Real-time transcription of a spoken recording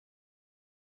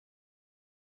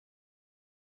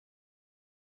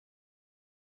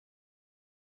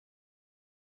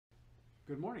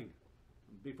Good morning.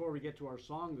 Before we get to our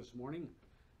song this morning,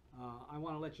 I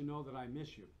want to let you know that I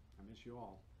miss you. I miss you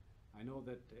all. I know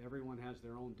that everyone has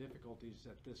their own difficulties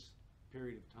at this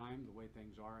period of time, the way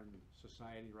things are in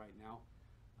society right now.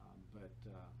 But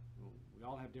we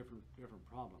all have different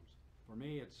problems. For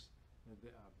me, it's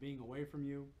being away from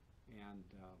you and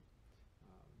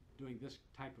doing this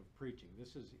type of preaching.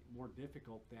 This is more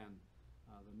difficult than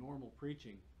the normal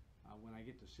preaching. When I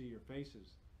get to see your faces,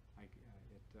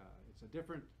 it's a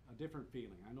different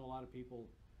feeling. I know a lot of people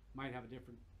might have a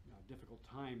difficult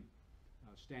time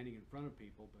standing in front of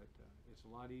people, but it's a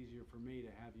lot easier for me to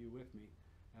have you with me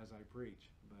as I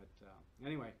preach. But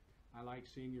anyway, I like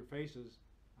seeing your faces.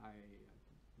 I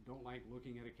don't like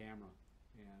looking at a camera.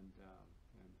 And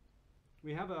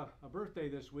we have a birthday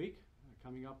this week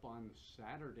coming up on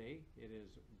Saturday. It is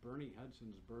Bernie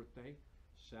Hudson's birthday,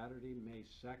 Saturday, May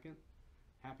 2nd.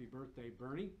 Happy birthday,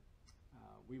 Bernie.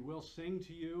 We will sing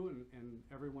to you and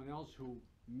everyone else who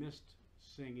missed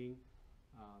singing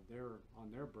on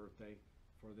their birthday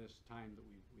for this time that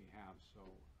we have. So,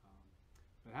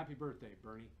 but happy birthday,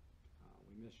 Bernie.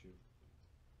 We miss you.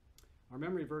 Our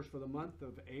memory verse for the month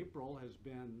of April has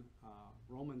been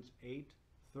Romans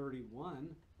 8:31.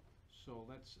 So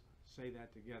let's say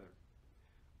that together.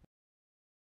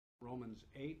 Romans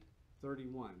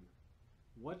 8:31.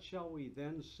 What shall we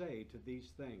then say to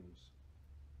these things?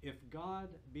 If God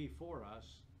be for us,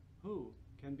 who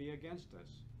can be against us?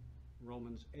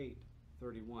 Romans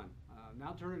 8:31.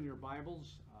 Now turn in your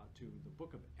Bibles to the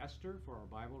book of Esther for our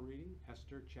Bible reading.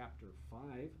 Esther chapter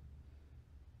 5.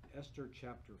 Esther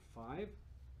chapter 5.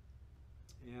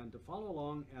 And to follow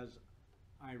along as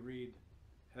I read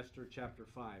Esther chapter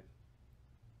 5.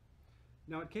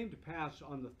 Now it came to pass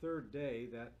on the third day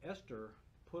that Esther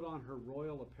put on her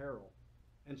royal apparel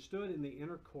and stood in the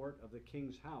inner court of the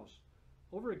king's house,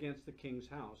 over against the king's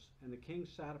house, and the king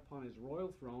sat upon his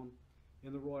royal throne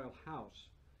in the royal house.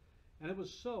 And it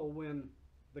was so, when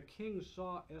the king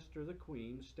saw Esther the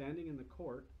queen standing in the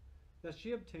court, that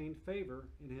she obtained favor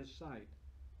in his sight.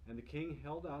 And the king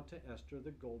held out to Esther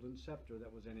the golden scepter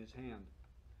that was in his hand.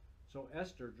 So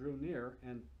Esther drew near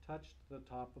and touched the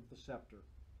top of the scepter.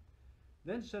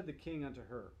 Then said the king unto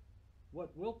her,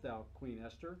 What wilt thou, Queen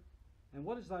Esther? And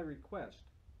what is thy request?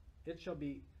 It shall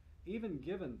be even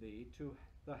given thee to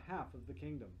the half of the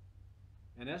kingdom.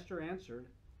 And Esther answered,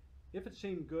 If it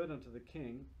seem good unto the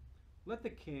king, let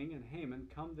the king and Haman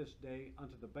come this day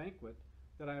unto the banquet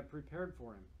that I have prepared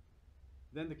for him.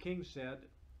 Then the king said,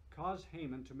 Cause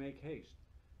Haman to make haste,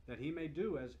 that he may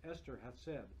do as Esther hath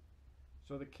said.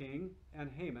 So the king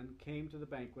and Haman came to the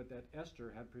banquet that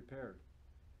Esther had prepared.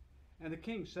 And the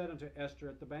king said unto Esther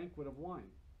at the banquet of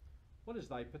wine, What is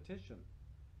thy petition?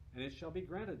 And it shall be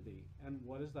granted thee. And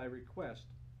what is thy request?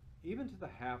 Even to the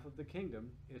half of the kingdom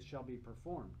it shall be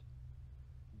performed.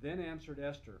 Then answered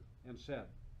Esther and said,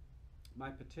 My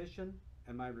petition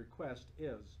and my request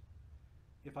is,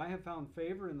 if I have found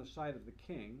favor in the sight of the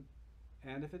king,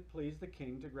 and if it please the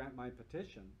king to grant my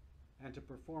petition, and to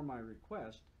perform my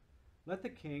request, let the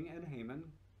king and Haman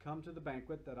come to the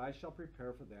banquet that I shall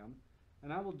prepare for them,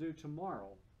 and I will do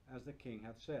tomorrow as the king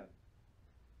hath said.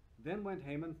 Then went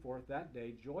Haman forth that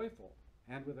day joyful,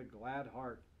 and with a glad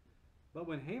heart. But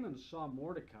when Haman saw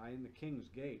Mordecai in the king's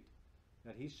gate,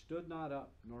 that he stood not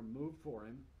up, nor moved for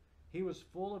him, he was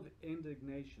full of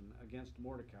indignation against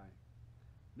Mordecai.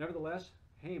 Nevertheless,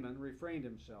 Haman refrained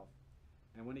himself,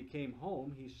 and when he came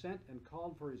home, he sent and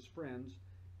called for his friends,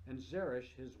 and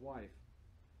Zeresh his wife.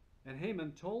 And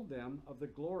Haman told them of the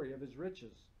glory of his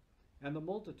riches, and the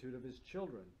multitude of his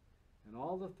children, and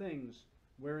all the things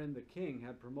wherein the king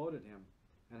had promoted him,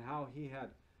 and how he had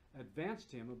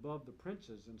advanced him above the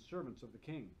princes and servants of the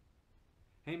king.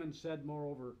 Haman said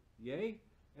moreover, Yea,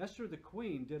 Esther the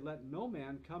queen did let no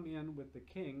man come in with the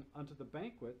king unto the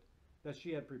banquet that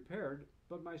she had prepared,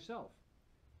 but myself.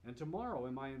 And tomorrow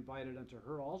am I invited unto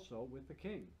her also with the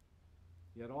king.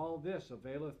 Yet all this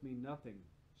availeth me nothing,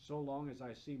 so long as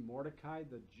I see Mordecai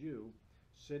the Jew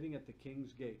sitting at the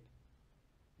king's gate.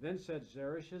 Then said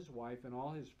Zeresh his wife and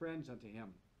all his friends unto him,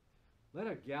 Let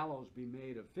a gallows be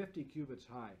made of 50 cubits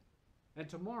high, and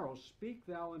tomorrow speak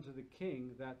thou unto the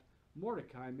king that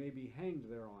Mordecai may be hanged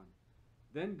thereon.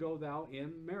 Then go thou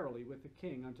in merrily with the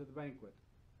king unto the banquet.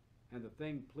 And the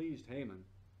thing pleased Haman,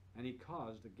 and he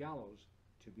caused a gallows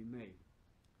to be made.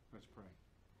 Let's pray.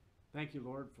 Thank you,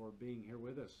 Lord, for being here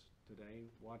with us today,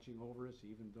 watching over us,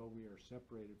 even though we are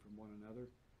separated from one another.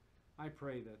 I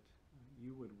pray that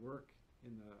you would work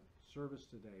in the service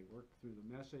today, work through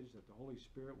the message, that the Holy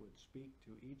Spirit would speak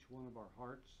to each one of our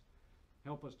hearts.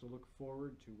 Help us to look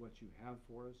forward to what you have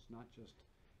for us, not just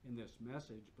in this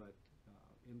message, but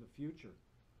in the future.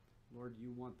 Lord,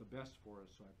 you want the best for us,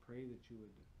 so I pray that you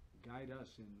would guide us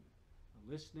in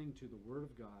listening to the Word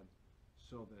of God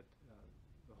so that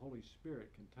the Holy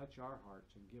Spirit can touch our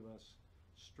hearts and give us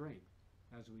strength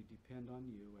as we depend on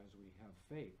you, as we have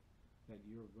faith that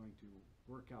you are going to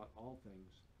work out all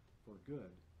things for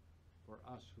good for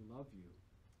us who love you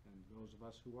and those of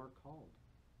us who are called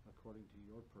according to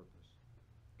your purpose.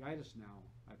 Guide us now,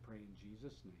 I pray in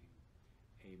Jesus' name.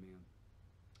 Amen.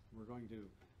 We're going to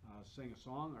sing a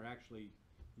song, or actually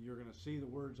you're going to see the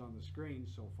words on the screen,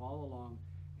 so follow along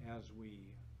as we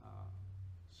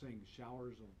sing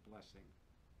Showers of Blessing.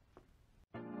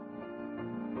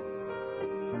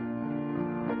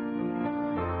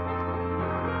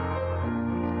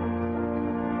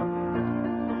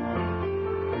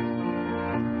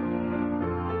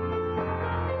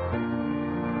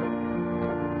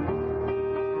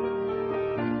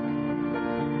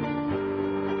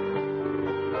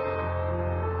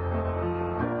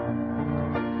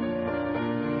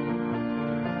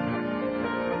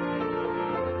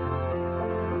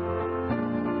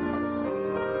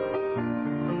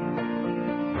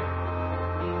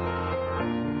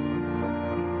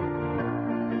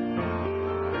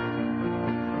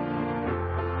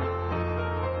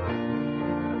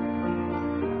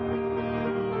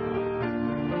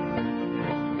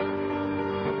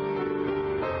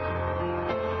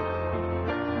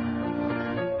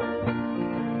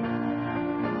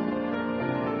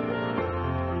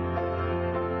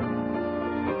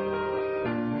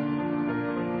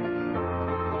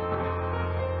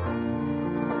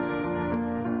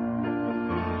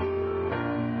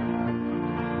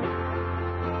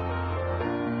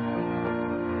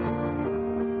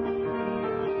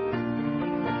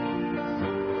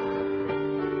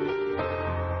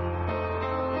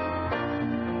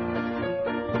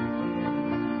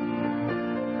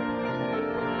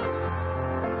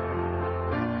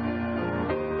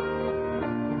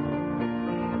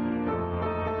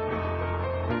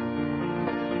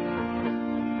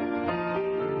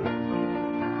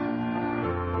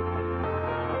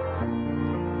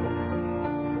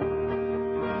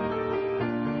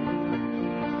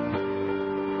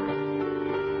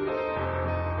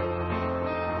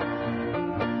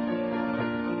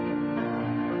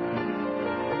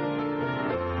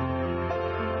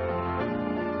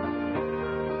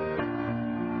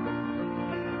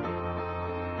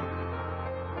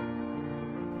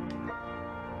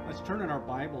 Turn in our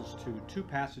Bibles to two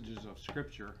passages of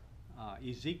Scripture.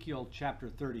 Ezekiel chapter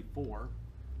 34.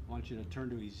 I want you to turn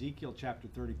to Ezekiel chapter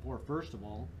 34 first of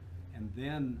all, and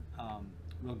then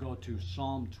we'll go to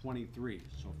Psalm 23.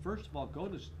 So first of all, go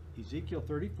to Ezekiel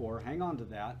 34, hang on to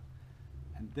that,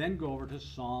 and then go over to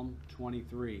Psalm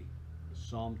 23.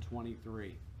 Psalm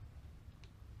 23.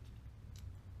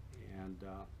 And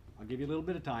I'll give you a little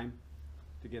bit of time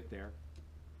to get there.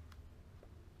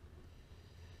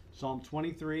 Psalm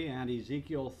 23 and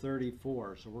Ezekiel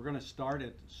 34. So we're going to start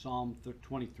at Psalm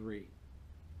 23.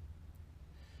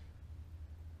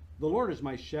 The Lord is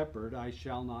my shepherd, I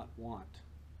shall not want.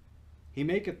 He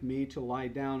maketh me to lie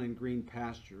down in green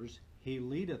pastures. He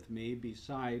leadeth me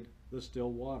beside the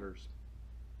still waters.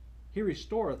 He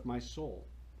restoreth my soul.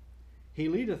 He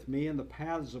leadeth me in the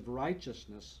paths of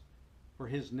righteousness for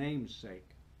his name's sake.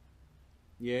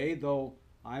 Yea, though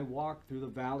I walk through the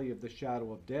valley of the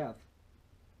shadow of death,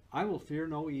 I will fear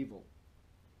no evil,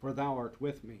 for thou art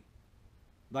with me.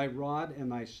 Thy rod and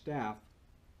thy staff,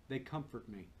 they comfort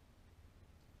me.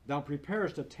 Thou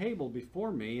preparest a table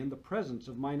before me in the presence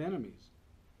of mine enemies.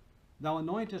 Thou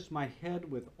anointest my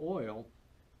head with oil,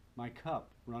 my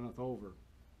cup runneth over.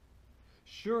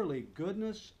 Surely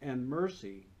goodness and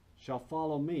mercy shall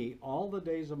follow me all the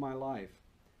days of my life,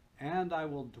 and I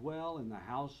will dwell in the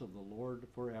house of the Lord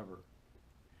forever.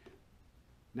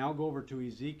 Now go over to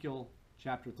Ezekiel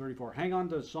chapter 34. Hang on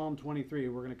to Psalm 23.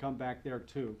 We're going to come back there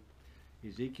too.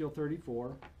 Ezekiel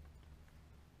 34.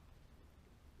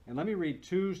 And let me read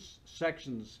two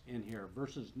sections in here,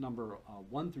 verses number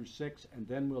 1 through 6, and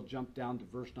then we'll jump down to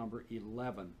verse number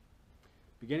 11.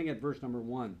 Beginning at verse number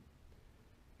 1.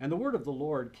 And the word of the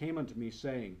Lord came unto me,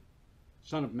 saying,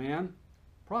 Son of man,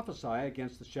 prophesy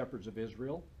against the shepherds of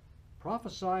Israel.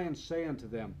 Prophesy and say unto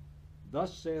them,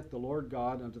 Thus saith the Lord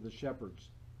God unto the shepherds,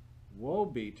 Woe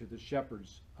be to the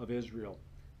shepherds of Israel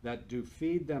that do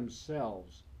feed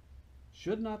themselves.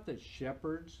 Should not the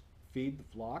shepherds feed the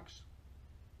flocks?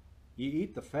 Ye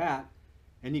eat the fat,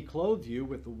 and ye clothe you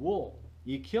with the wool.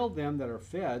 Ye kill them that are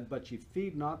fed, but ye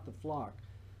feed not the flock.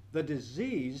 The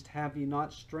diseased have ye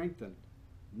not strengthened,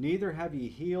 neither have ye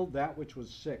healed that which was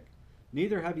sick,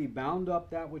 neither have ye bound up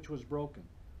that which was broken,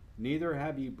 neither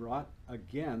have ye brought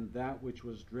again that which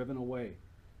was driven away.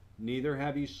 neither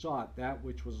have ye sought that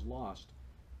which was lost,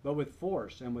 but with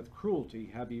force and with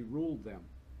cruelty have ye ruled them.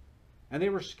 And they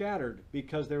were scattered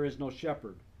because there is no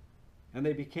shepherd, and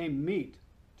they became meat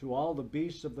to all the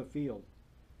beasts of the field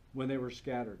when they were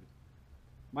scattered.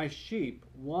 My sheep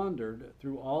wandered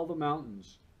through all the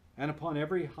mountains, and upon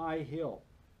every high hill.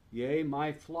 Yea,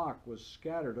 my flock was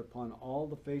scattered upon all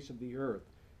the face of the earth,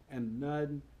 and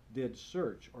none did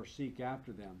search or seek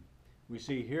after them. We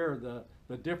see here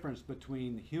the difference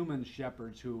between human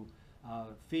shepherds who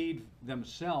feed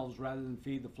themselves rather than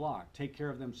feed the flock, take care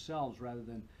of themselves rather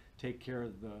than take care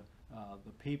of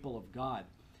the people of God.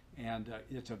 And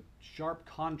it's a sharp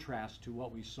contrast to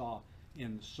what we saw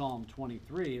in Psalm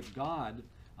 23 of God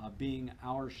being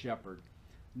our shepherd.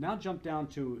 Now jump down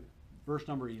to verse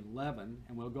number 11,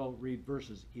 and we'll go read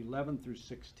verses 11 through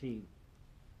 16.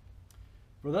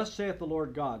 For thus saith the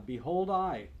Lord God, Behold,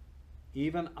 I,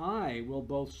 even I, will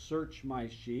both search my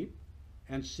sheep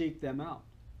and seek them out.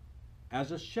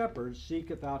 As a shepherd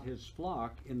seeketh out his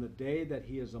flock in the day that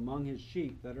he is among his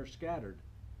sheep that are scattered,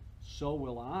 so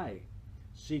will I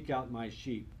seek out my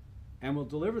sheep, and will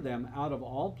deliver them out of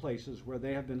all places where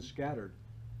they have been scattered,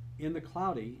 in the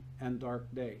cloudy and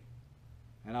dark day.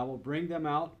 And I will bring them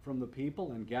out from the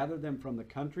people, and gather them from the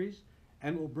countries,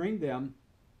 and will bring them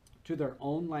to their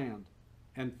own land,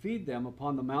 and feed them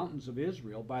upon the mountains of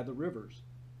Israel by the rivers,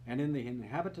 and in the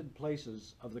inhabited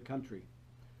places of the country.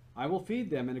 I will feed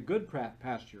them in a good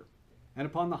pasture, and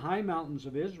upon the high mountains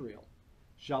of Israel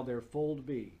shall their fold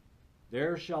be.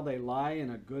 There shall they lie in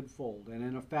a good fold, and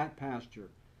in a fat pasture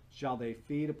shall they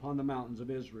feed upon the mountains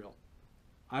of Israel.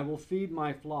 I will feed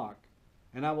my flock,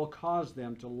 and I will cause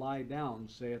them to lie down,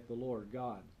 saith the Lord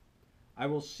God. I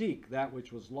will seek that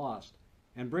which was lost,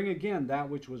 and bring again that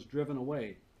which was driven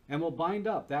away, and will bind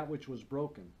up that which was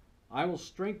broken. I will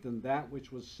strengthen that which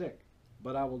was sick,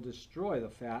 but I will destroy the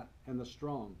fat and the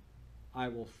strong. I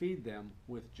will feed them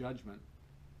with judgment.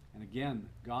 And again,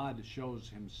 God shows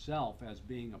himself as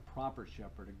being a proper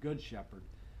shepherd, a good shepherd,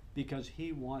 because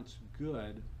he wants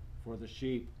good for the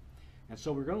sheep. And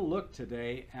so we're going to look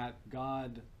today at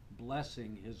God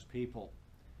blessing his people.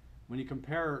 When you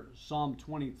compare Psalm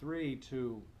 23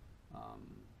 to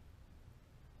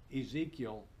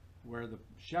Ezekiel, where the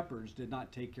shepherds did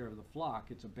not take care of the flock,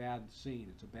 it's a bad scene,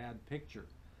 it's a bad picture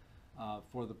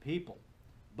for the people.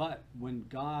 But when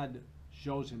God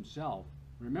shows himself,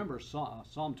 remember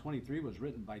Psalm 23 was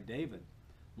written by David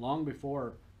long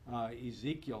before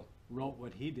Ezekiel wrote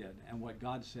what he did and what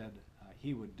God said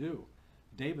he would do.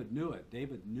 David knew it.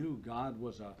 David knew God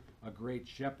was a great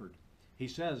shepherd. He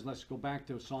says, let's go back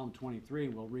to Psalm 23,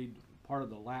 and we'll read part of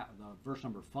the verse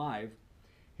number 5.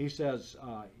 He says,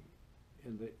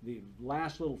 in the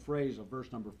last little phrase of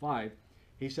verse number 5,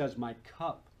 he says, my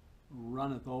cup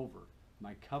runneth over.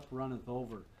 My cup runneth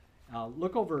over.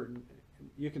 Look over,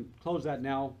 you can close that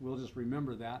now. We'll just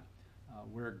remember that,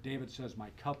 where David says, my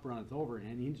cup runneth over.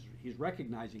 And he's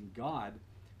recognizing God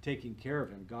taking care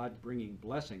of him, God bringing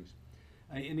blessings.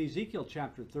 In Ezekiel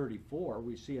chapter 34,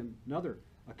 we see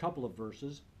a couple of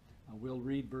verses. We'll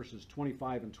read verses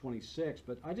 25 and 26,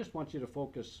 but I just want you to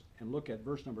focus and look at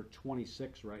verse number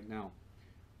 26 right now.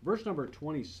 Verse number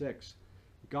 26,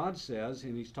 God says,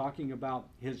 and he's talking about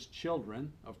his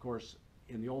children, of course,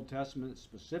 in the Old Testament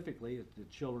specifically, it's the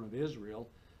children of Israel,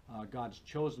 God's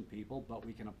chosen people, but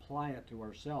we can apply it to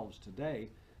ourselves today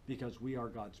because we are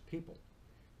God's people.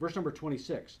 Verse number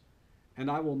 26,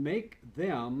 and I will make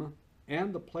them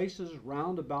and the places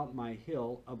round about my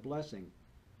hill a blessing,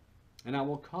 and I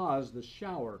will cause the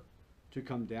shower to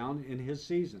come down in his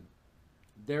season.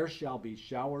 There shall be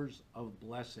showers of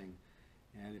blessing.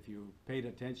 And if you paid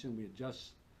attention, we had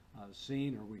just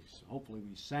seen, or hopefully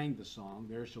we sang the song,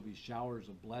 there shall be showers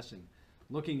of blessing,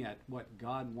 looking at what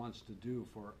God wants to do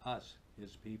for us,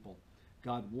 his people.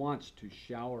 God wants to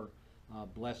shower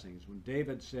blessings. When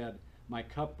David said, my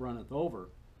cup runneth over,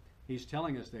 he's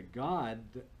telling us that God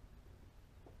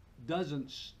doesn't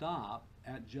stop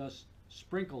at just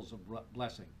sprinkles of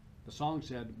blessing. The song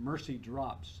said, mercy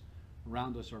drops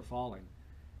around us are falling.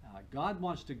 God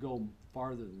wants to go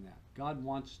farther than that. God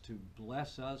wants to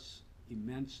bless us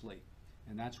immensely.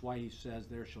 And that's why he says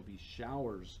there shall be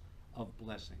showers of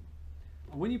blessing.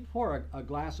 When you pour a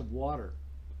glass of water,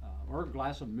 or a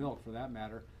glass of milk for that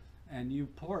matter, and you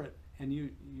pour it, and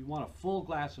you want a full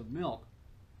glass of milk,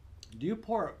 do you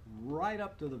pour it right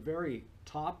up to the very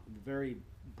top, the very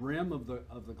brim of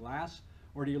the glass,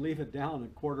 or do you leave it down a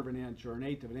quarter of an inch or an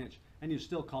eighth of an inch and you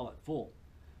still call it full?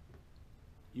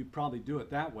 You probably do it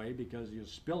that way because you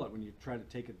spill it when you try to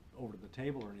take it over to the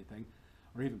table or anything,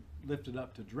 or even lift it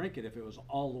up to drink it if it was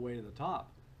all the way to the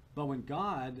top. But when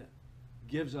God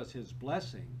gives us his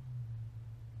blessing,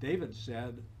 David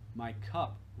said, "My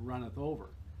cup runneth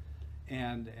over."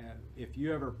 And if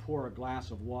you ever pour a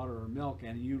glass of water or milk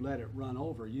and you let it run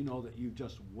over, you know that you've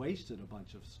just wasted a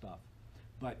bunch of stuff.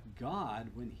 But God,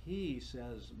 when He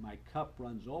says, "My cup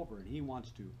runs over," and He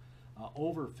wants to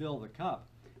overfill the cup,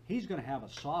 He's going to have a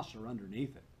saucer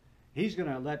underneath it. He's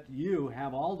going to let you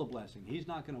have all the blessing. He's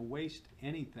not going to waste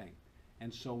anything.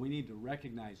 And so we need to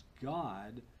recognize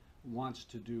God wants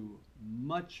to do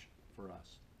much for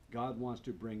us. God wants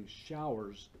to bring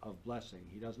showers of blessing.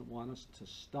 He doesn't want us to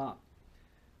stop.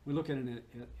 We look at an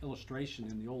illustration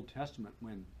in the Old Testament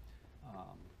when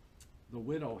the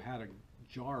widow had a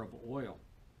jar of oil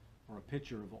or a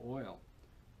pitcher of oil.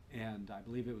 And I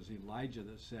believe it was Elijah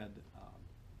that said,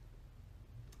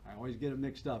 I always get it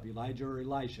mixed up, Elijah or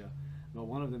Elisha, but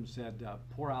one of them said,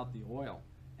 pour out the oil,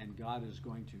 and God is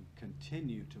going to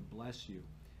continue to bless you.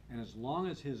 And as long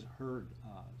as her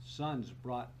sons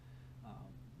brought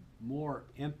more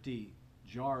empty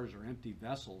jars or empty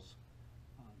vessels,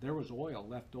 there was oil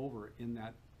left over in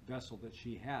that vessel that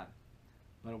she had.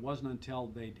 But it wasn't until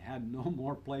they had no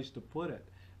more place to put it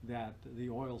that the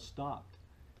oil stopped.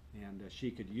 And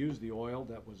she could use the oil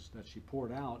that she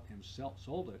poured out and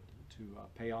sold it to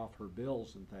pay off her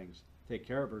bills and things, take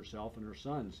care of herself and her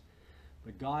sons.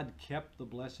 But God kept the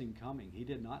blessing coming. He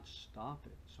did not stop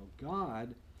it. So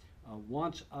God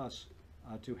wants us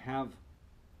to have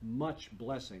much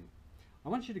blessing. I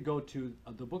want you to go to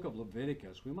the book of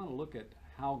Leviticus. We want to look at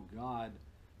how God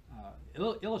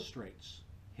illustrates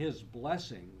His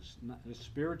blessings, His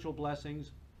spiritual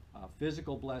blessings,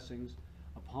 physical blessings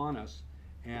upon us,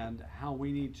 and how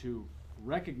we need to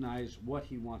recognize what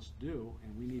He wants to do,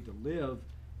 and we need to live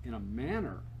in a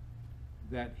manner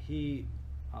that He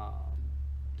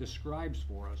describes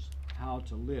for us how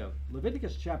to live.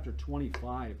 Leviticus chapter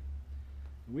 25.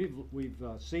 We've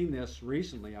seen this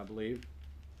recently, I believe,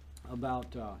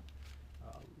 about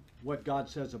what God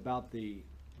says about the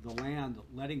land,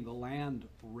 letting the land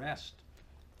rest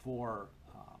for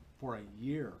a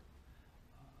year,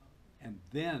 and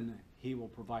then He will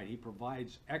provide. He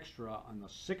provides extra on the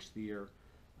 6th year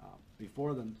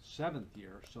before the 7th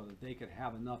year, so that they could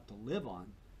have enough to live on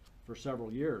for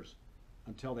several years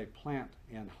until they plant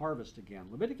and harvest again.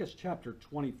 Leviticus chapter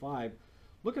 25,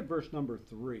 look at verse number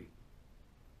 3.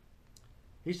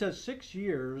 He says, 6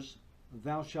 years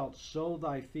thou shalt sow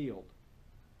thy field,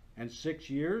 and 6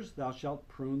 years thou shalt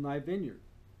prune thy vineyard,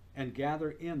 and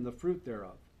gather in the fruit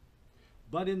thereof.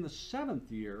 But in the 7th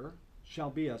year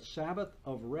shall be a Sabbath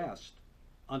of rest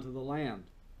unto the land,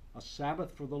 a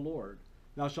Sabbath for the Lord.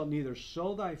 Thou shalt neither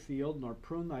sow thy field nor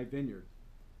prune thy vineyard.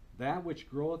 That which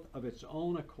groweth of its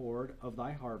own accord of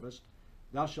thy harvest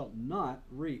thou shalt not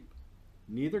reap,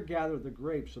 neither gather the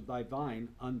grapes of thy vine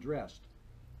undressed.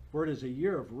 For it is a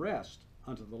year of rest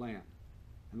unto the land.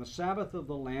 And the Sabbath of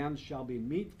the land shall be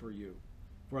meat for you,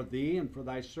 for thee and for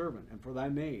thy servant, and for thy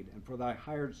maid, and for thy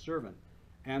hired servant,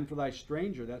 and for thy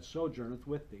stranger that sojourneth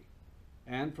with thee,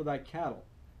 and for thy cattle,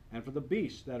 and for the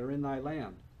beasts that are in thy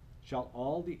land, shall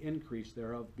all the increase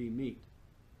thereof be meat.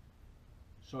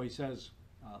 So he says,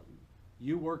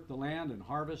 you work the land and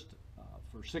harvest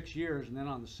for 6 years, and then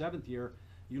on the 7th year,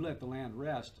 you let the land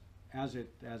rest. As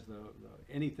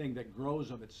anything that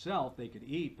grows of itself, they could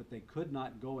eat, but they could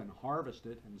not go and harvest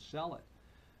it and sell it.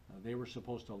 They were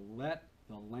supposed to let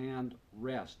the land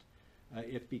rest.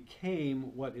 It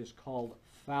became what is called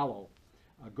fallow.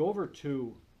 Go over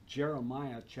to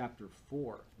Jeremiah chapter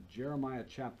 4. Jeremiah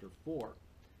chapter 4.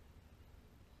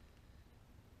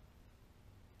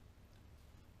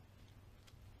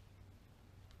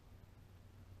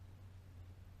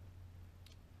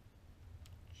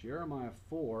 Jeremiah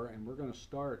 4, and we're going to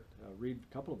start, read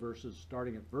a couple of verses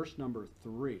starting at verse number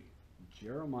 3.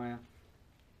 Jeremiah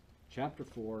chapter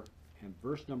 4 and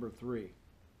verse number 3.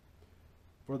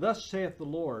 For thus saith the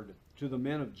Lord to the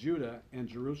men of Judah and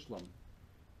Jerusalem,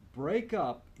 break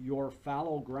up your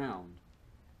fallow ground,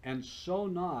 and sow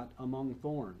not among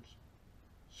thorns.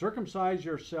 Circumcise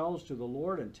yourselves to the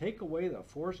Lord, and take away the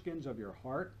foreskins of your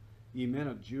heart, ye men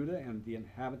of Judah and the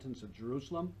inhabitants of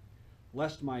Jerusalem,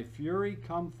 lest my fury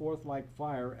come forth like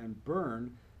fire and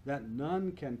burn, that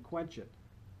none can quench it,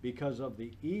 because of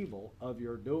the evil of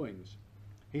your doings.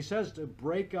 He says to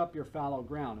break up your fallow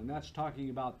ground, and that's talking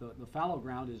about the fallow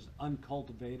ground is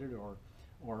uncultivated,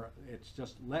 or it's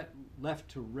just left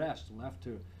to rest, left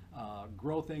to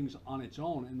grow things on its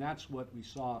own, and that's what we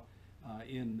saw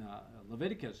in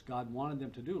Leviticus. God wanted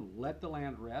them to do. Let the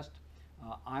land rest.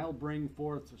 I'll bring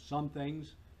forth some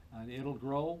things, and it'll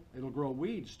grow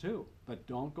weeds too, but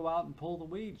don't go out and pull the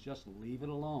weeds, just leave it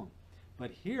alone.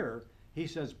 But here he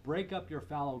says break up your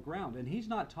fallow ground, and he's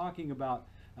not talking about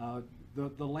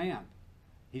the land.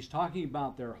 He's talking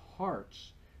about their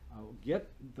hearts. Get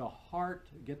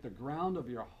the ground of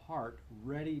your heart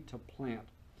ready to plant,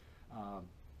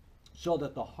 so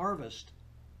that the harvest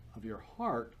of your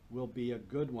heart will be a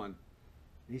good one.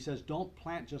 He says, don't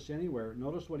plant just anywhere.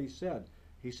 Notice what he said.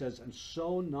 He says, and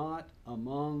sow not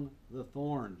among the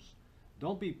thorns.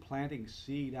 Don't be planting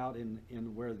seed out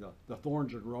in where the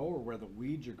thorns are grow or where the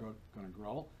weeds are going to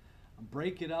grow.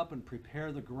 Break it up and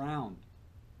prepare the ground.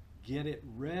 Get it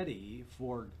ready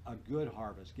for a good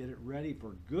harvest. Get it ready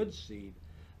for good seed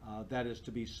that is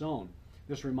to be sown.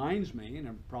 This reminds me, and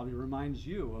it probably reminds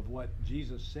you, of what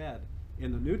Jesus said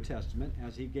in the New Testament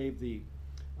as he gave the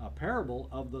parable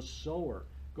of the sower.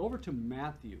 Go over to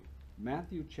Matthew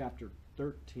chapter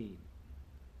 13.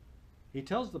 He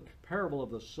tells the parable of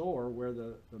the sower where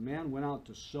the man went out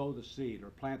to sow the seed or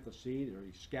plant the seed, or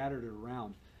he scattered it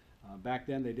around. Back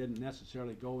then they didn't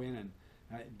necessarily go in and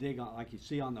dig on, like you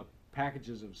see on the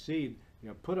packages of seed,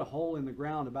 put a hole in the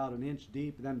ground about an inch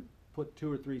deep, and then put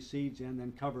 2 or 3 seeds in,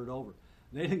 then cover it over.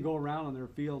 They didn't go around on their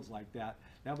fields like that.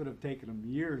 That would have taken them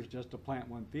years just to plant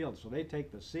one field. So they take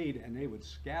the seed and they would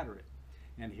scatter it.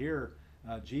 And here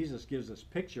Jesus gives this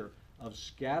picture of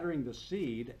scattering the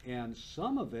seed, and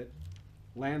some of it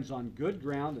lands on good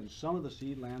ground and some of the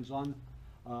seed lands on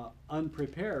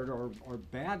unprepared or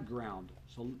bad ground.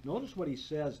 So notice what he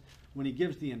says when he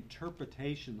gives the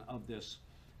interpretation of this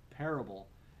parable.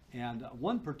 And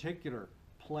one particular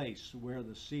place where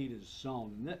the seed is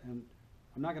sown, and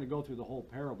I'm not going to go through the whole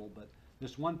parable, but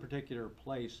this one particular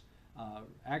place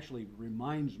actually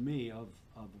reminds me of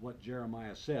what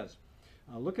Jeremiah says.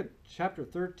 Look at chapter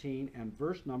 13 and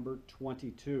verse number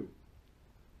 22.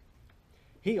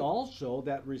 He also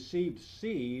that received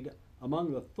seed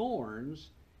among the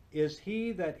thorns is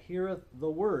he that heareth the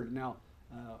word. Now,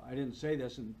 I didn't say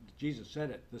this, and Jesus said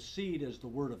it. The seed is the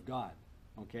word of God.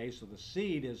 Okay, so the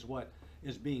seed is what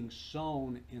is being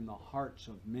sown in the hearts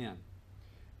of men.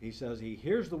 He says he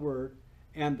hears the word,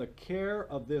 and the care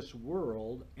of this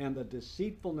world and the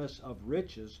deceitfulness of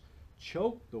riches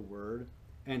choke the word,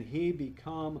 and he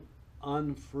become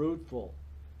unfruitful.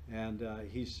 And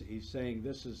he's saying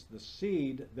this is the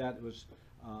seed that was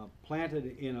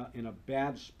planted in a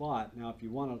bad spot. Now, if you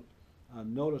want to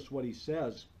notice what he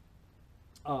says,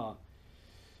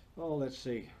 let's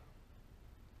see.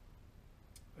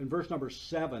 In verse number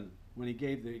 7, when he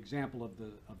gave the example of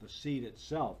the seed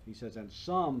itself, he says, and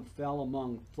some fell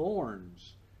among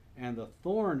thorns, and the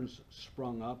thorns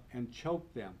sprung up and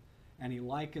choked them. And he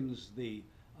likens the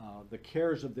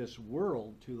cares of this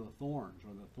world to the thorns,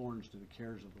 or the thorns to the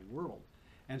cares of the world.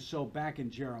 And so back in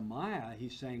Jeremiah,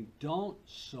 he's saying, don't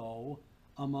sow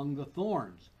among the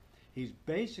thorns. He's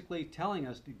basically telling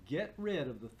us to get rid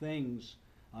of the things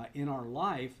in our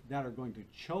life that are going to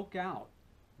choke out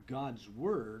God's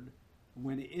word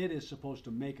when it is supposed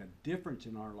to make a difference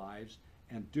in our lives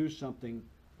and do something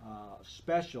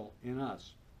special in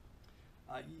us.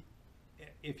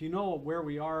 If you know where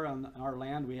we are on our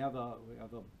land, we have about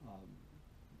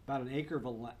an acre of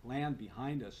land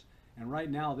behind us, and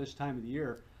right now, this time of the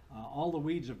year, all the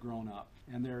weeds have grown up,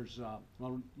 and there's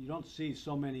you don't see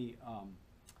so many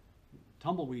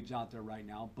tumbleweeds out there right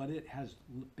now, but it has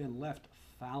been left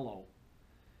fallow.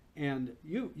 And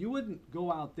you wouldn't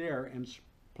go out there and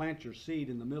plant your seed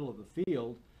in the middle of the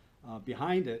field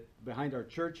behind our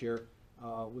church here,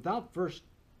 without first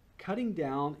cutting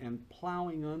down and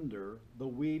plowing under the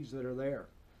weeds that are there.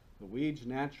 The weeds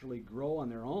naturally grow on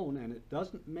their own, and it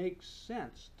doesn't make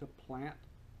sense to plant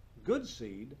good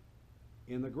seed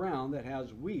in the ground that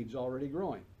has weeds already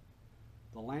growing.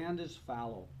 The land is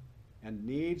fallow and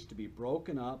needs to be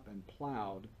broken up and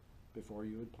plowed before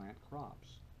you would plant crops.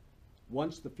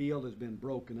 Once the field has been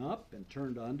broken up and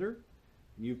turned under,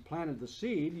 and you've planted the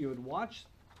seed, you would watch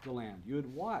the land. You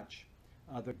would watch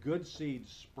the good seed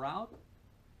sprout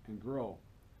and grow.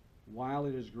 While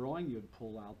it is growing, you'd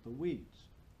pull out the weeds.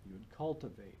 You would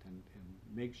cultivate and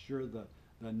make sure the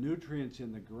nutrients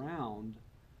in the ground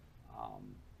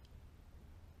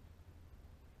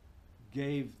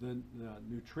gave the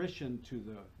nutrition to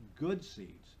the good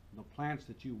seeds, the plants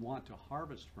that you want to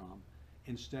harvest from,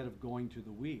 instead of going to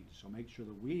the weeds. So make sure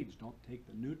the weeds don't take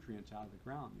the nutrients out of the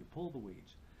ground. You pull the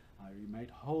weeds. You might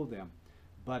hoe them.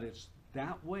 But it's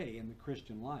that way in the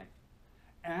Christian life.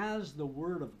 As the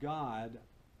Word of God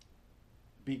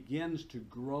begins to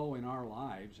grow in our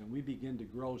lives, and we begin to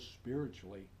grow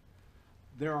spiritually,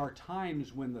 there are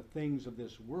times when the things of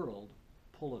this world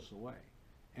pull us away.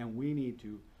 And we need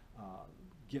to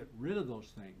get rid of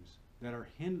those things that are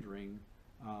hindering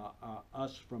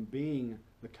us from being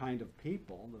the kind of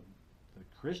people, the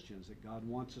Christians that God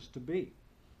wants us to be.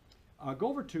 Go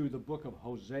over to the book of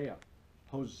Hosea.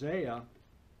 Hosea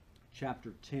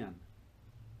chapter 10.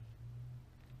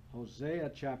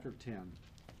 Hosea chapter 10.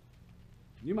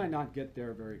 You might not get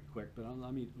there very quick, but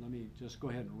let me just go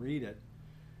ahead and read it.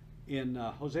 In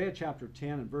Hosea chapter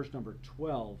 10 and verse number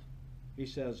 12, he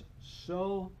says,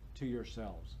 "Sow to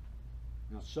yourselves."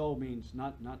 Now, sow means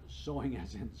not sowing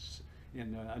as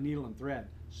in a needle and thread.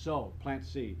 Sow, plant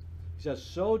seed. He says,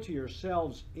 "Sow to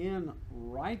yourselves in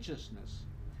righteousness,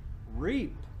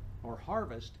 reap or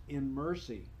harvest in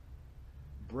mercy.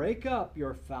 Break up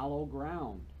your fallow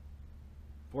ground,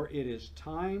 for it is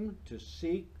time to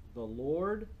seek the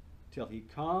Lord till he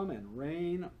come and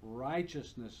rain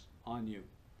righteousness on you."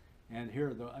 And here,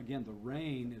 again, the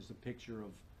rain is the picture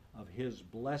of his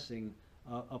blessing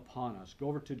upon us. Go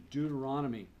over to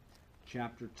Deuteronomy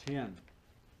chapter 10.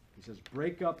 He says,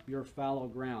 "Break up your fallow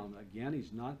ground." Again,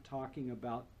 he's not talking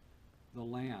about the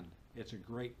land. It's a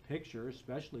great picture,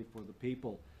 especially for the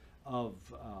people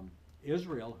of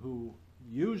Israel who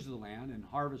used the land and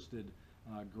harvested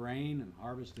grain and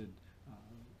harvested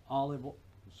olive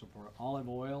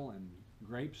oil and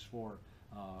grapes for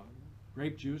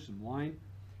grape juice and wine.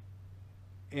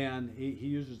 And he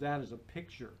uses that as a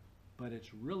picture, but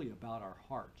it's really about our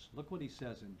hearts. Look what he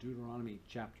says in Deuteronomy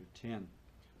chapter 10,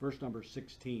 verse number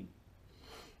 16.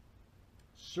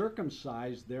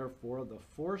 "Circumcise therefore the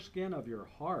foreskin of your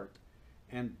heart,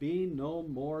 and be no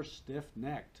more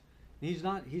stiff-necked." He's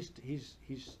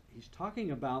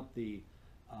talking about the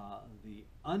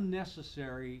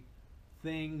unnecessary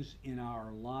things in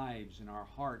our lives, in our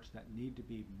hearts, that need to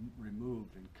be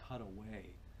removed and cut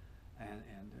away.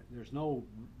 And there's no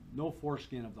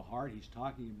foreskin of the heart. He's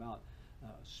talking about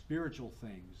spiritual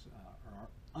things or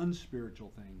unspiritual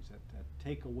things that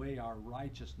take away our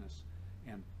righteousness,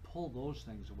 and pull those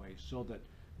things away so that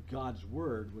God's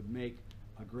Word would make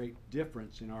a great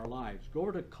difference in our lives. Go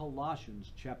over to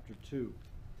Colossians chapter 2.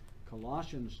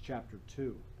 Colossians chapter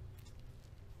 2.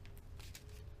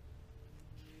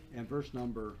 And verse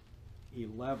number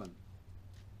 11.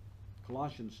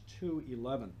 Colossians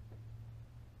 2:11.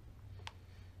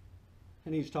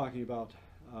 And he's talking about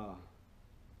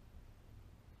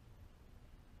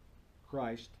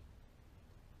Christ,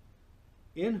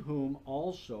 "In whom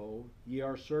also ye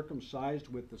are circumcised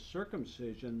with the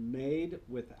circumcision made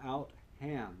without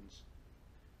hands,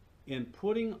 in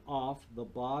putting off the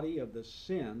body of the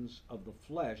sins of the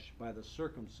flesh by the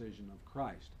circumcision of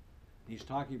Christ." He's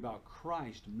talking about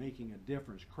Christ making a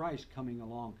difference, Christ coming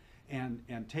along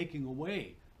and taking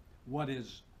away what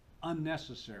is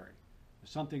unnecessary,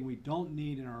 something we don't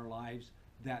need in our lives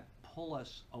that pull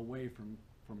us away from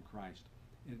Christ.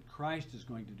 And Christ is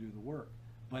going to do the work.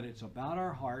 But it's about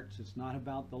our hearts. It's not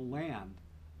about the land.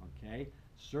 Okay?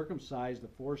 Circumcise the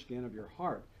foreskin of your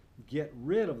heart. Get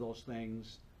rid of those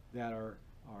things that are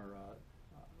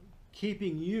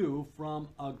keeping you from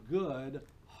a good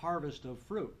harvest of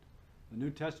fruit. The New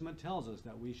Testament tells us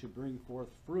that we should bring forth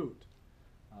fruit,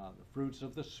 the fruits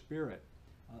of the Spirit,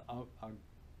 a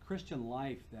Christian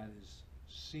life that is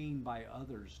seen by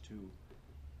others to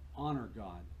honor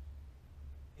God.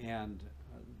 And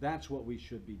that's what we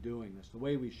should be doing. That's the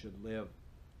way we should live.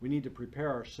 We need to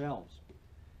prepare ourselves.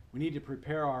 We need to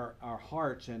prepare our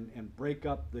hearts and break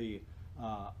up the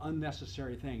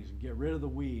unnecessary things, and get rid of the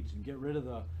weeds, and get rid of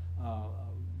the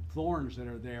thorns that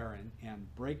are there,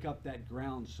 and break up that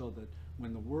ground so that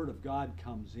when the Word of God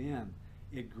comes in,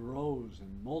 it grows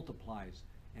and multiplies,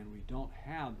 and we don't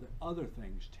have the other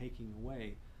things taking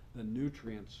away the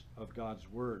nutrients of God's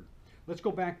Word. Let's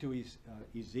go back to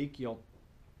Ezekiel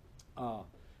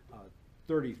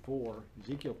 34.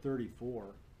 Ezekiel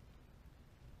 34.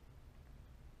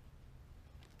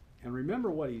 And remember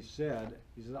what he said.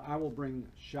 He said, "I will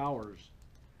bring showers."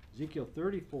 Ezekiel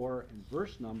 34 and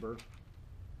verse number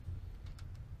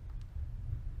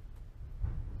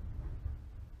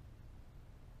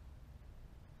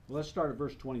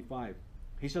 25.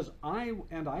 He says, I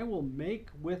will make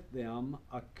with them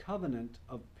a covenant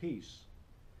of peace,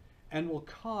 and will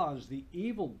cause the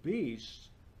evil beasts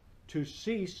to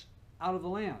cease out of the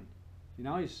land." You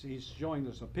know, he's showing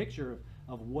us a picture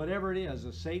of whatever it is,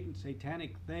 the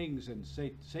satanic things, and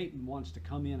Satan wants to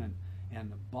come in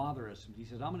and bother us. And he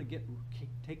says, I'm going to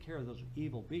take care of those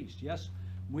evil beasts. Yes,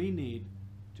 we need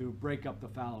to break up the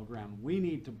fallow ground. We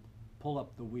need to pull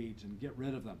up the weeds and get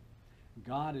rid of them.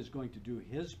 God is going to do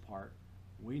his part.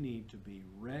 We need to be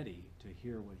ready to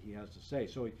hear what he has to say.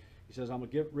 So he says, I'm going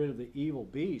to get rid of the evil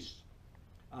beasts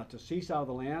to cease out of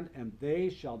the land, and they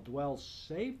shall dwell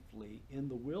safely in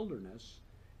the wilderness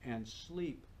and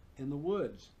sleep in the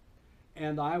woods.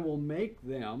 And I will make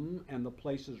them and the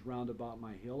places round about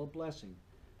my hill a blessing,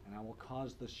 and I will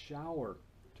cause the shower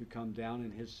to come down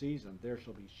in his season. There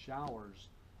shall be showers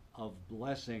of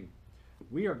blessing.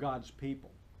 We are God's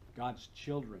people, God's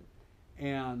children.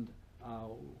 And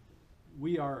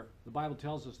we are, the Bible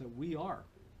tells us that we are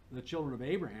the children of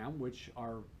Abraham, which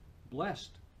are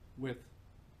blessed with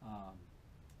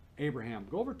Abraham.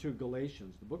 Go over to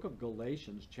Galatians, the book of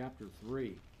Galatians, chapter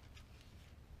 3.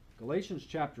 Galatians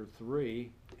chapter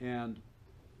 3 and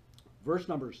verse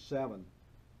number 7.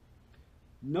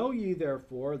 Know ye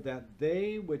therefore that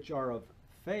they which are of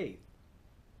faith,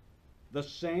 the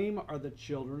same are the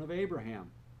children of Abraham.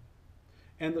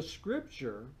 And the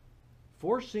scripture,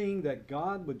 foreseeing that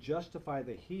God would justify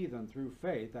the heathen through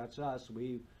faith, that's us,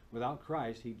 without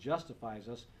Christ, he justifies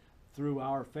us through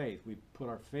our faith. We put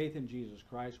our faith in Jesus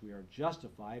Christ, we are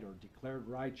justified or declared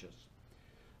righteous.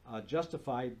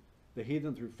 Justified the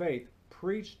heathen through faith,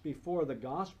 preached before the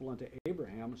gospel unto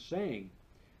Abraham, saying,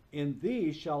 in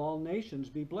thee shall all nations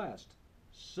be blessed.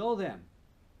 So then,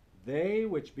 they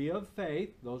which be of faith,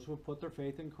 those who have put their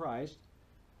faith in Christ,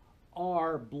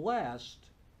 are blessed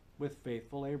with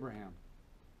faithful Abraham.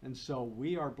 And so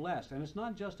we are blessed. And it's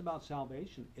not just about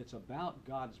salvation, it's about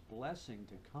God's blessing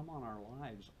to come on our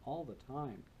lives all the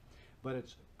time. But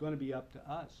it's going to be up to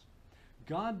us.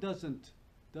 God doesn't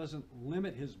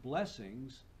limit his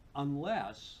blessings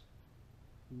unless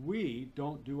we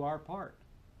don't do our part.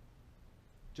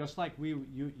 Just like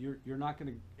you're not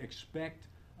going to expect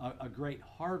a great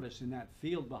harvest in that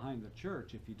field behind the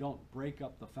church if you don't break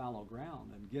up the fallow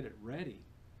ground and get it ready.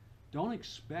 Don't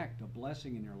expect a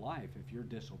blessing in your life if you're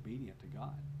disobedient to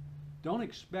God. Don't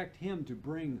expect him to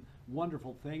bring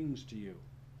wonderful things to you.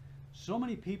 So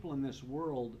many people in this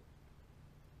world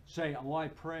say, oh, I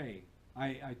pray,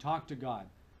 I talk to God,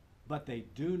 but they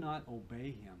do not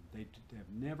obey him. They have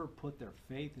never put their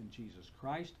faith in Jesus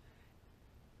Christ.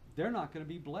 They're not going to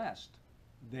be blessed.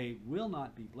 They will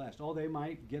not be blessed. Oh, they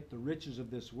might get the riches of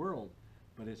this world,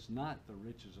 but it's not the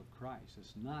riches of Christ.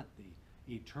 It's not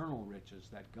the eternal riches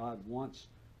that God wants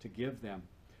to give them.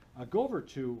 Go over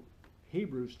to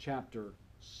Hebrews chapter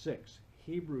 6.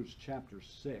 Hebrews chapter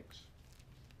 6.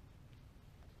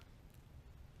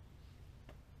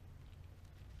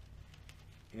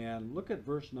 And look at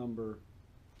verse number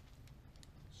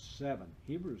 7.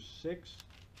 Hebrews 6,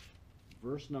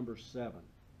 verse number 7.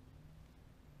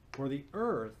 For the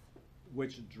earth,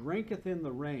 which drinketh in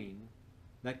the rain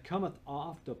that cometh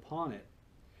oft upon it,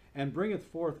 and bringeth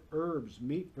forth herbs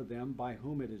meet for them by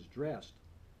whom it is dressed,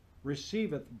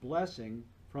 receiveth blessing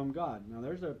from God. Now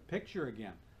there's a picture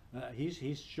again.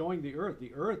 He's showing the earth.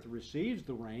 The earth receives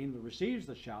the rain, receives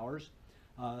the showers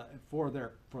for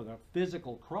the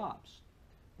physical crops.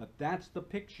 But that's the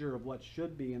picture of what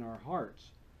should be in our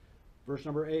hearts. Verse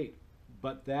number 8.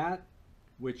 But that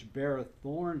which beareth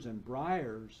thorns and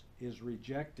briars is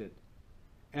rejected,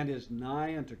 and is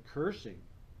nigh unto cursing,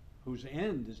 whose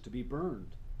end is to be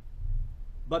burned.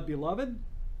 But, beloved,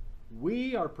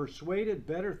 we are persuaded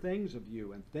better things of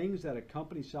you, and things that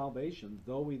accompany salvation,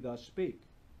 though we thus speak.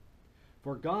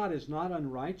 For God is not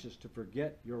unrighteous to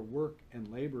forget your work and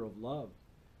labor of love,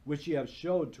 which ye have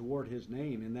showed toward his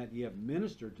name, in that ye have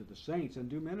ministered to the saints, and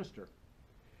do minister.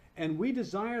 And we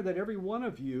desire that every one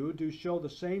of you do show the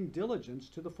same diligence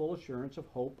to the full assurance of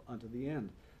hope unto the end,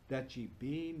 that ye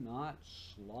be not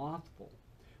slothful,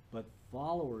 but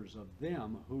followers of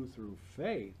them who through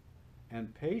faith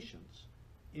and patience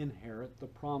inherit the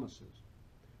promises.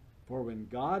 For when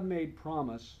God made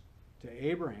promise to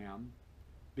Abraham,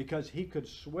 because he could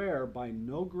swear by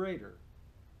no greater,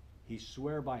 he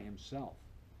sware by himself,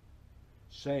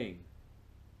 saying,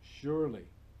 surely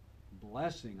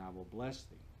blessing I will bless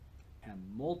thee, and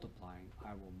multiplying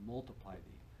I will multiply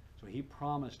thee. So he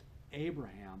promised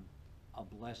Abraham a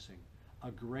blessing,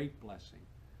 a great blessing.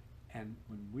 And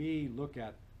when we look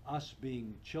at us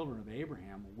being children of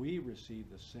Abraham, we receive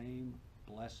the same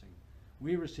blessing.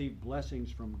 We receive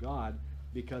blessings from God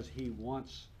because he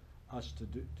wants us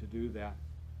to do that.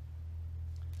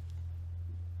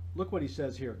 Look what he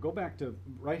says here. Go back to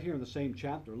right here in the same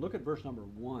chapter. Look at verse number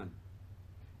 1.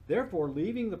 Therefore,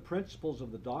 leaving the principles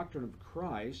of the doctrine of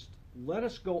Christ, let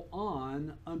us go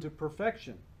on unto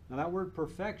perfection. Now that word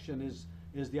perfection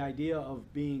is the idea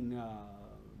of being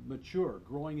mature,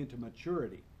 growing into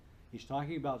maturity. He's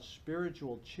talking about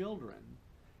spiritual children.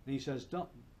 And he says,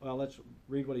 let's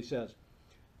read what he says.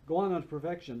 Go on unto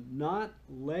perfection, not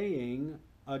laying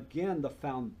again the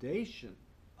foundation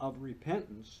of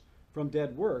repentance from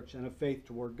dead works and of faith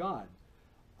toward God,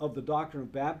 of the doctrine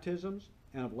of baptisms,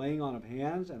 and of laying on of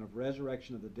hands, and of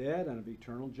resurrection of the dead, and of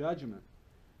eternal judgment.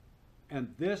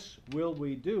 And this will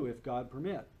we do if God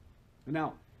permit.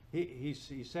 Now, he's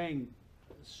saying,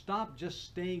 stop just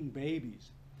staying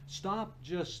babies. Stop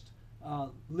just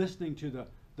listening to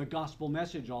the gospel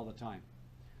message all the time.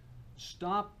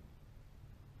 Stop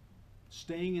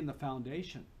staying in the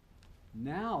foundation.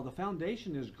 Now the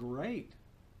foundation is great.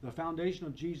 The foundation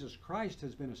of Jesus Christ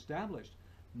has been established.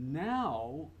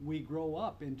 Now we grow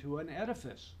up into an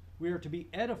edifice. We are to be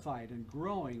edified and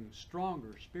growing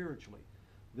stronger spiritually.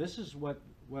 This is what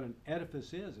an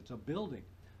edifice is. It's a building.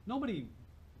 Nobody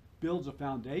builds a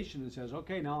foundation and says,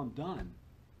 okay, now I'm done.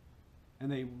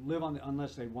 And they live on,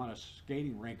 unless they want a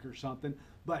skating rink or something.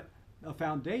 But a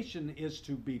foundation is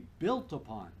to be built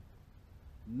upon.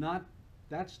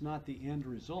 That's not the end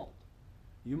result.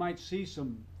 You might see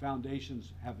some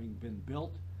foundations having been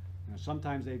built. You know,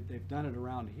 sometimes they've done it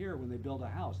around here when they build a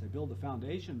house. They build the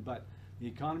foundation, but the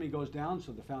economy goes down,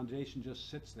 so the foundation just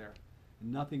sits there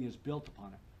and nothing is built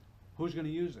upon it. Who's going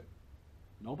to use it?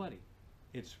 Nobody.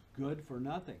 It's good for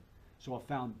nothing. So a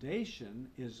foundation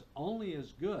is only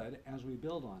as good as we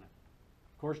build on it.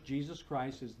 Of course, Jesus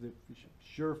Christ is the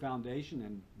sure foundation,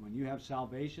 and when you have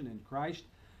salvation in Christ,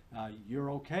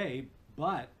 you're okay,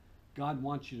 but God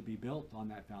wants you to be built on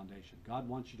that foundation. God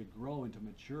wants you to grow into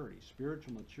maturity,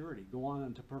 spiritual maturity, go on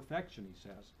into perfection, he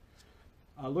says.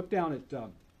 Look down at,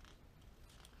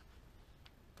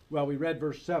 well, we read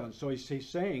verse 7. So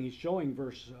he's showing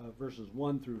verses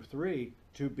 1 through 3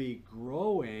 to be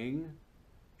growing,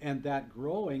 and that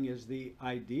growing is the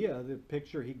idea, the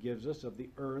picture he gives us of the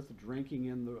earth drinking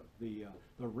in the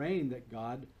rain that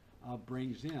God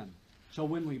brings in. So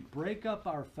when we break up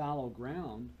our fallow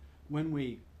ground, when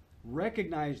we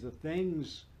recognize the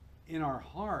things in our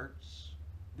hearts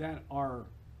that are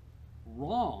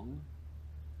wrong,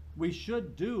 we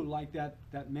should do like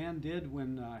that man did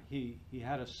when he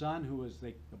had a son who was,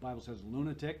 the Bible says,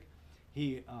 lunatic.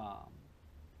 He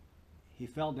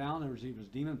fell down, he was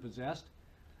demon possessed,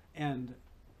 and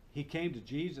he came to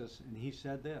Jesus and he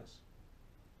said this,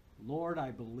 Lord,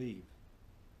 I believe,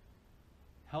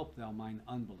 help thou mine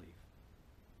unbelief.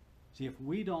 See, if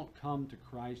we don't come to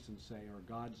Christ and say, or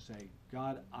God say,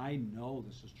 God, I know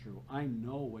this is true. I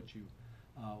know what you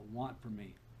want from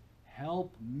me.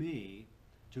 Help me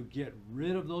to get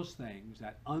rid of those things,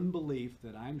 that unbelief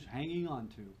that I'm hanging on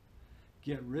to.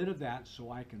 Get rid of that so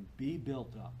I can be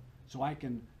built up, so I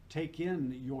can take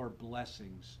in your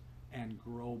blessings and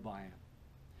grow by it.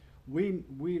 When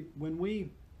we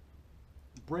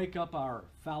break up our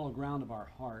fallow ground of our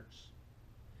hearts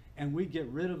and we get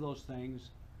rid of those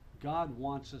things, God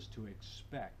wants us to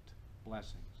expect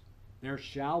blessings. There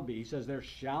shall be, he says, there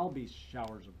shall be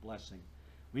showers of blessing.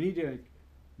 We need to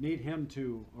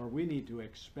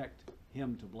expect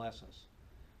him to bless us.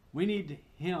 We need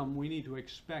to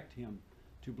expect him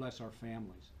to bless our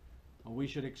families. We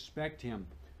should expect him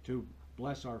to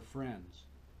bless our friends.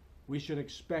 We should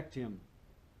expect him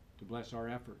to bless our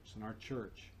efforts in our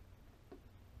church.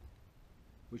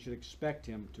 We should expect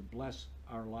him to bless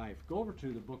our life. Go over to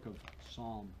the book of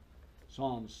Psalm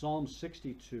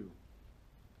 62.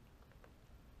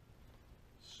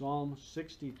 Psalm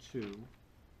 62.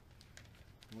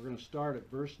 We're going to start at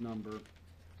verse number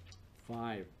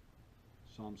 5.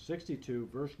 Psalm 62,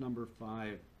 verse number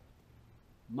 5.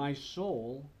 My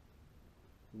soul,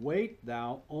 wait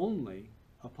thou only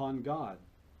upon God,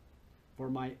 for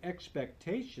my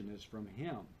expectation is from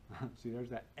him. See, there's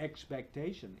that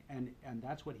expectation, and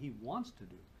that's what he wants to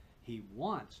do. He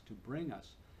wants to bring us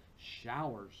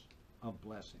showers of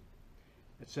blessing.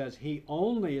 It says, he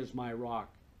only is my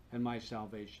rock and my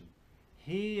salvation.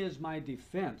 He is my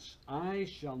defense. I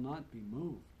shall not be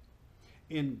moved.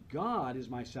 In God is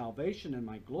my salvation and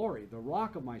my glory. The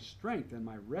rock of my strength and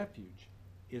my refuge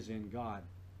is in God.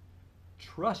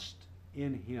 Trust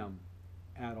in him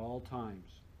at all times,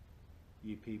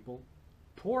 ye people.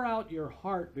 Pour out your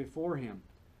heart before him.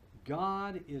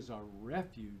 God is a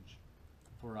refuge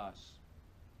for us.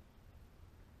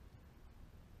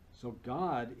 So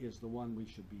God is the one we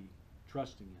should be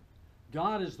trusting in.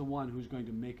 God is the one who's going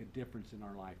to make a difference in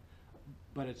our life.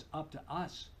 But it's up to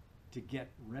us to get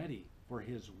ready for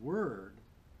his word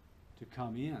to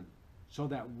come in, so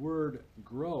that word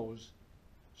grows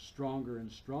stronger and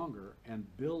stronger and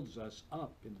builds us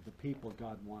up into the people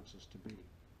God wants us to be.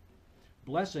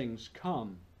 Blessings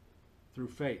come through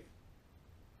faith.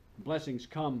 Blessings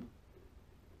come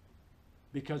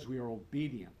because we are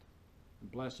obedient.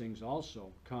 Blessings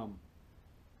also come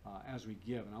as we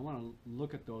give. And I want to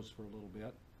look at those for a little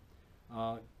bit.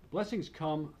 Blessings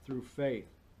come through faith.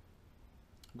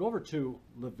 Go over to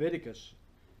Leviticus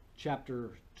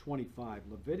chapter 25.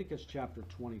 Leviticus chapter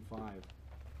 25.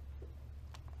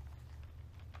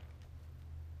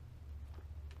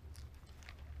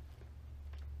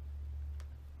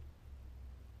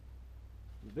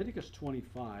 Leviticus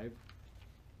 25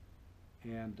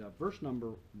 and verse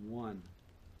number 1.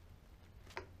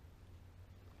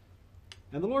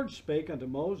 And the Lord spake unto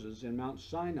Moses in Mount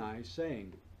Sinai,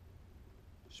 saying,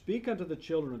 Speak unto the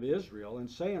children of Israel, and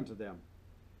say unto them,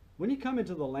 When ye come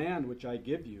into the land which I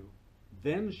give you,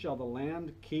 then shall the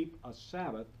land keep a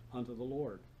Sabbath unto the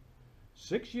Lord.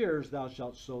 6 years thou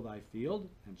shalt sow thy field,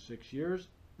 and 6 years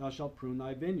thou shalt prune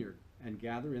thy vineyard, and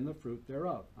gather in the fruit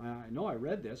thereof. I know I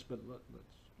read this, but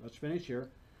let's finish here.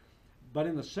 But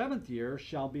in the 7th year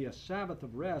shall be a Sabbath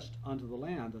of rest unto the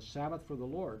land, a Sabbath for the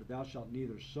Lord. Thou shalt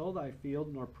neither sow thy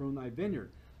field nor prune thy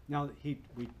vineyard. Now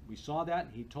we saw that,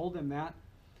 he told them that,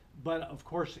 but of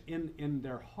course in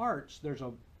their hearts there's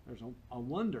a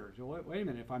wonder. So wait a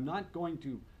minute, if I'm not going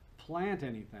to plant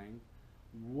anything,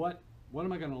 what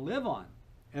am I going to live on?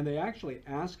 And they actually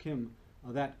ask him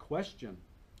that question.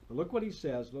 But look what he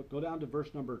says. Look, go down to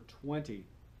verse number 20.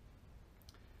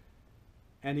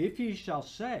 And if ye shall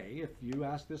say, if you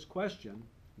ask this question,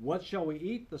 what shall we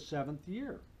eat the 7th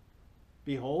year?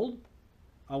 Behold,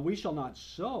 we shall not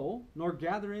sow, nor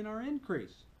gather in our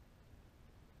increase.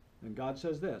 And God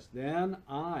says this, Then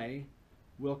I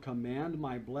will command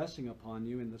my blessing upon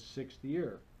you in the 6th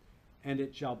year, and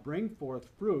it shall bring forth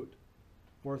fruit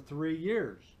for 3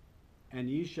 years. And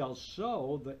ye shall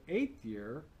sow the 8th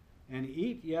year, and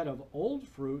eat yet of old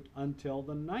fruit until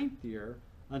the 9th year,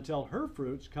 until her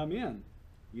fruits come in.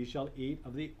 Ye shall eat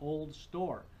of the old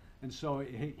store. And so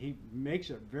he makes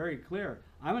it very clear.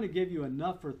 I'm going to give you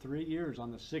enough for 3 years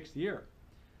on the 6th year.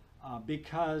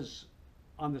 Because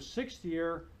on the 6th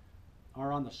year,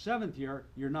 or on the 7th year,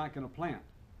 you're not going to plant.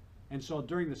 And so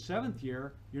during the 7th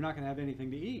year, you're not going to have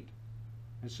anything to eat.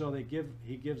 And so he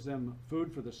gives them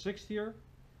food for the 6th year,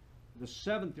 the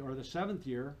 7th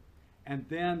year, and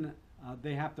then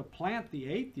they have to plant the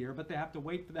 8th year, but they have to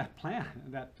wait for that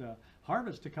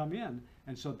harvest to come in,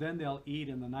 and so then they'll eat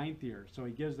in the 9th year. So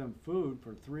he gives them food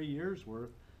for 3 years worth,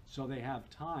 so they have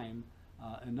time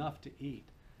enough to eat.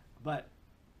 But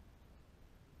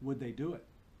would they do it?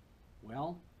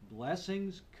 Well,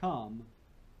 blessings come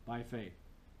by faith.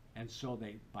 And so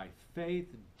they, by faith,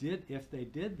 if they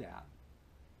did that,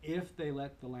 if they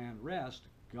let the land rest,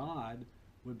 God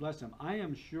would bless them. I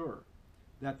am sure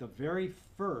that the very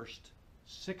first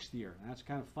 6th year, and that's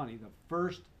kind of funny, the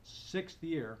first 6th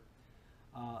year,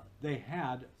 they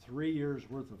had 3 years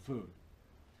worth of food.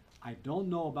 I don't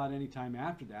know about any time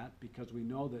after that, because we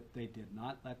know that they did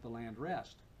not let the land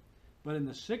rest. But in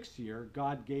the 6th year,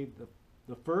 God gave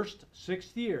the first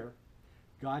 6th year,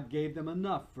 God gave them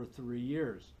enough for 3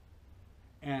 years.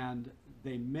 And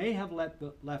they may have left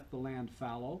the land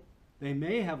fallow. They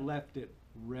may have left it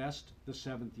rest the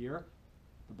 7th year.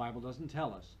 The Bible doesn't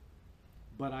tell us.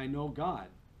 But I know God,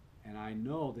 and I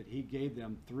know that he gave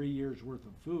them 3 years worth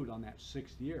of food on that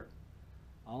 6th year.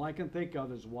 All I can think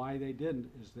of is why they didn't,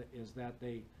 is that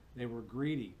they were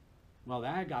greedy. Well,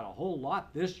 I got a whole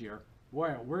lot this year.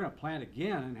 Boy, we're going to plant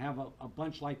again and have a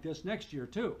bunch like this next year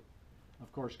too.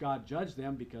 Of course, God judged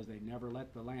them because they never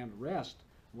let the land rest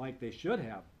like they should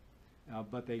have.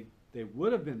 But they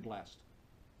would have been blessed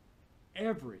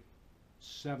every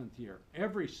 7th year,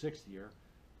 every 6th year,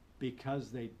 because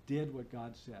they did what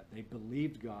God said. They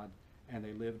believed God and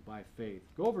they lived by faith.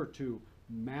 Go over to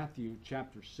Matthew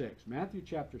chapter 6. Matthew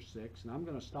chapter 6, and I'm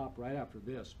going to stop right after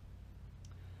this.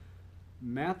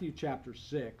 Matthew chapter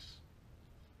 6,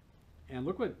 and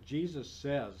look what Jesus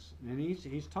says. And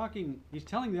he's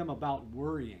telling them about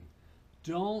worrying.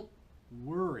 Don't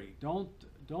worry.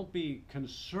 Don't be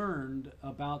concerned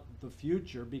about the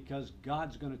future, because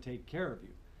God's going to take care of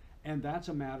you. And that's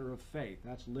a matter of faith.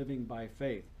 That's living by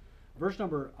faith. Verse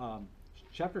number,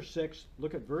 chapter 6,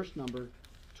 look at verse number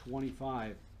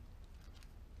 25.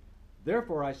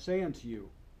 Therefore I say unto you,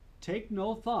 take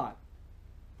no thought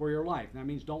for your life. That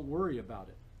means don't worry about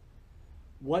it.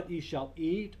 What ye shall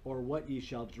eat or what ye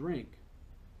shall drink,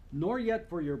 nor yet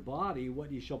for your body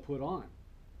what ye shall put on.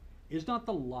 Is not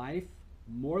the life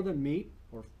more than meat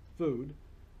or food,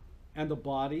 and the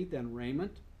body than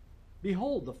raiment?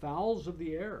 Behold the fowls of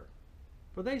the air,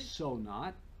 for they sow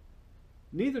not,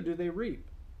 neither do they reap,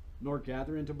 nor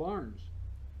gather into barns.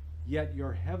 Yet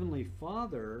your heavenly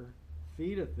Father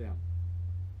feedeth them.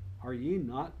 Are ye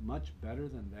not much better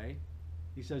than they?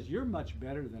 He says, you're much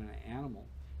better than an animal.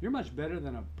 You're much better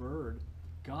than a bird.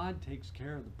 God takes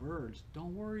care of the birds.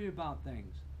 Don't worry about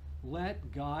things.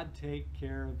 Let God take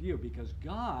care of you, because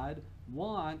God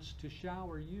wants to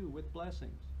shower you with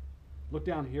blessings. Look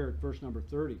down here at verse number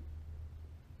 30.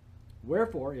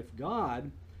 Wherefore, if God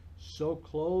so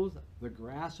clothe the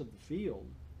grass of the field,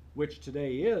 which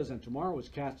today is and tomorrow is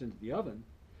cast into the oven,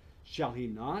 shall he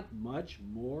not much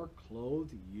more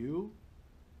clothe you,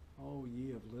 O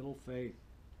ye of little faith?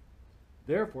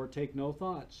 Therefore take no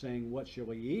thought, saying, what shall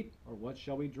we eat, or what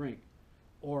shall we drink?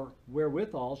 Or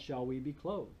wherewithal shall we be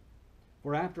clothed?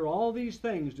 For after all these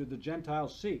things do the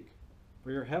Gentiles seek.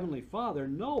 For your heavenly Father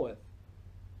knoweth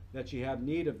that ye have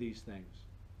need of these things.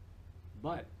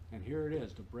 But, and here it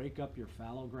is, to break up your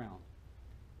fallow ground,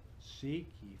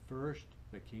 seek ye first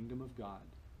the kingdom of God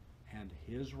and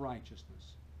his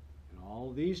righteousness, and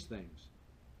all these things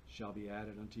shall be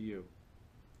added unto you.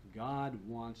 God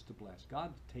wants to bless.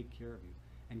 God to take care of you.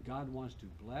 And God wants to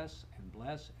bless and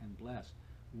bless and bless.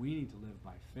 We need to live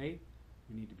by faith.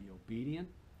 We need to be obedient.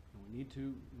 And we need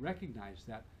to recognize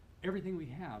that everything we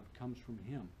have comes from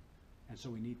him. And so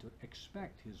we need to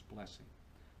expect his blessing.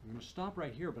 I'm going to stop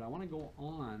right here, but I want to go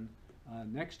on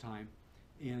next time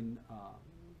in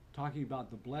talking about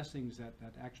the blessings that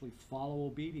actually follow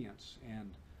obedience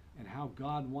and how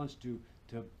God wants to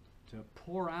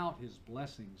pour out his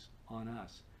blessings on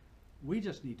us. We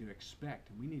just need to expect,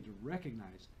 and we need to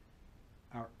recognize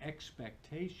our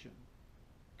expectation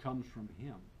comes from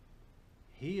him.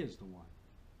 He is the one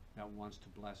that wants to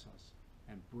bless us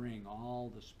and bring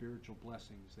all the spiritual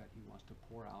blessings that he wants to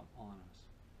pour out on us.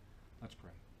 Let's pray.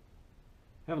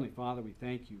 Heavenly Father, we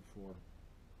thank you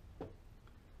for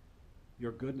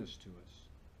your goodness to us.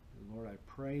 And Lord, I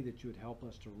pray that you would help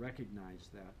us to recognize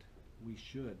that we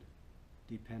should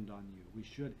depend on you. We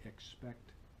should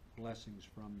expect blessings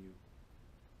from you.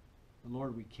 And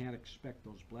Lord, we can't expect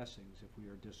those blessings if we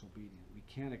are disobedient. We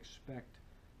can't expect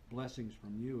blessings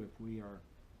from you if we are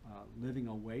living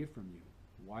away from you.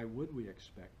 Why would we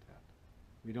expect that?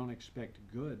 We don't expect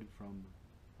good from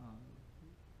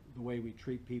the way we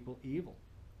treat people evil.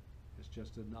 It's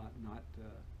just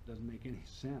doesn't make any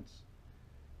sense.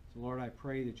 So Lord, I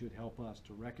pray that you would help us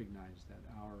to recognize that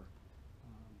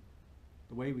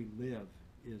the way we live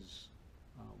is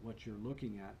what you're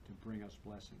looking at to bring us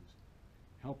blessings.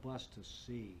 Help us to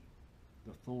see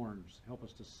the thorns. Help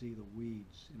us to see the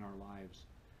weeds in our lives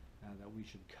that we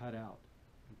should cut out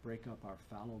and break up our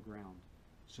fallow ground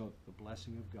so that the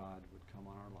blessing of God would come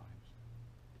on our lives.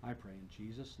 I pray in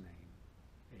Jesus'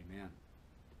 name, amen.